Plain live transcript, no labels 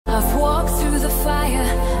I've walked through the fire,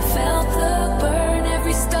 felt the burn.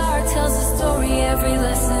 Every star tells a story, every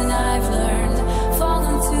lesson I've learned.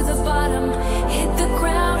 Fallen to the bottom, hit the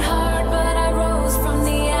ground hard, but I rose from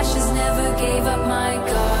the ashes, never gave up my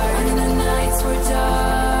guard. When the nights were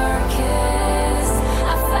darkest,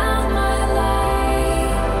 I found my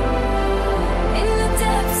light. In the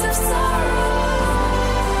depths of sorrow,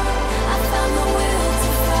 I found the will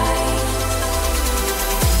to fight.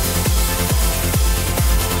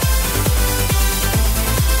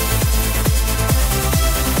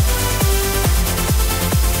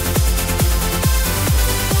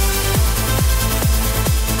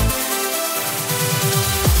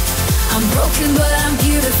 I'm broken, but I'm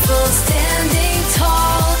beautiful, standing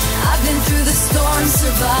tall. I've been through the storm,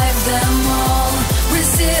 survived them all.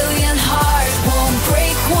 Resilient heart, won't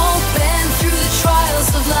break, won't bend. Through the trials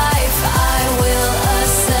of life, I will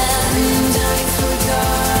ascend. Nights were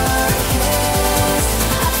darkest,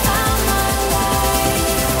 I found my light.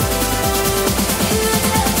 In the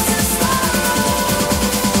depths of sorrow,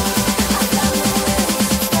 I found the will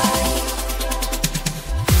to fight.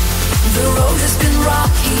 The road has been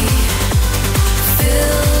rocky,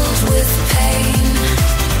 filled with pain,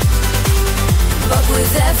 but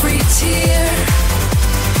with every tear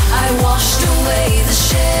I washed away the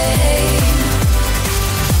shame.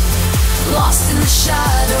 Lost in the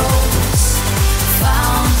shadows,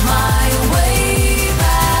 found my way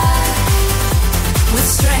back. With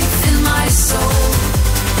strength in my soul,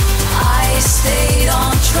 I stayed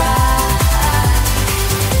on track.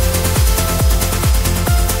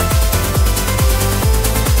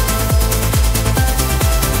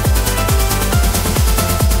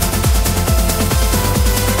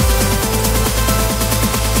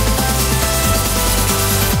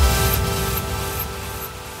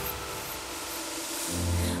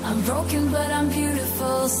 I'm broken, but I'm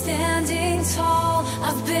beautiful, standing tall.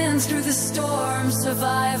 I've been through the storm,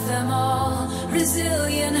 survived them all.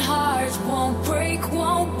 Resilient heart, won't break,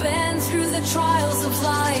 won't bend. Through the trials of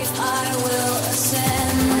life, I will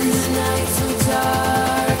ascend. When the nights were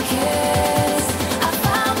darkest, I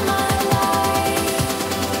found my light.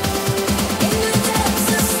 In the depths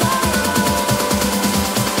of sorrow,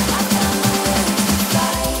 I found the will to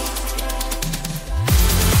fight.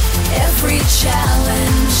 Every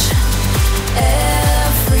challenge,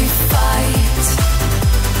 every fight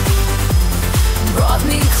brought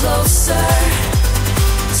me closer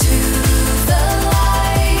to the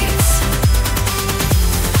light.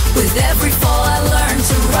 With every fall I learned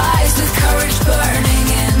to rise, with courage burning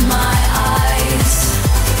in my eyes.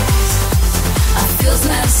 I feel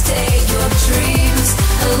now stay your dreams,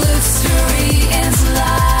 a luxury into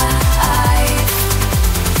life.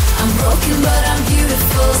 I'm broken, but I'm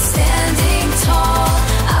beautiful, standing tall.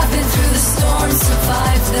 I've been through the storm,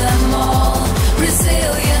 survived them all.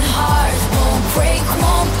 Resilient heart, won't break,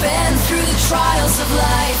 won't bend. Through the trials of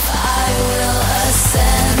life,